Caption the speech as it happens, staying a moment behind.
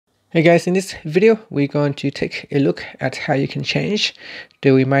Hey guys, in this video we're going to take a look at how you can change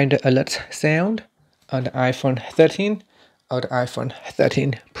the reminder alert sound on the iPhone 13 or the iPhone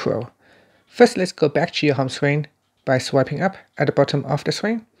 13 Pro. First, let's go back to your home screen by swiping up at the bottom of the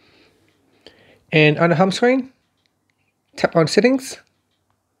screen. And on the home screen, tap on Settings.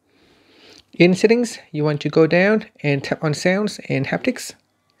 In Settings, you want to go down and tap on Sounds and Haptics.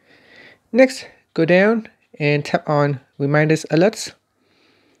 Next, go down and tap on Reminders Alerts.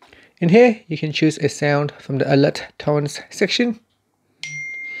 In here, you can choose a sound from the Alert Tones section,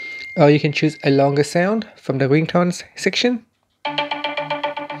 or you can choose a longer sound from the Ringtones section.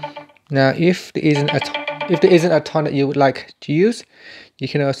 Now, if there isn't a tone that you would like to use, you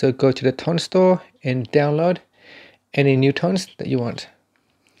can also go to the tone store and download any new tones that you want.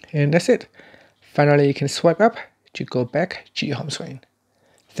 And that's it. Finally, you can swipe up to go back to your home screen.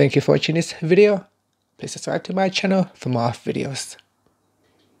 Thank you for watching this video. Please subscribe to my channel for more videos.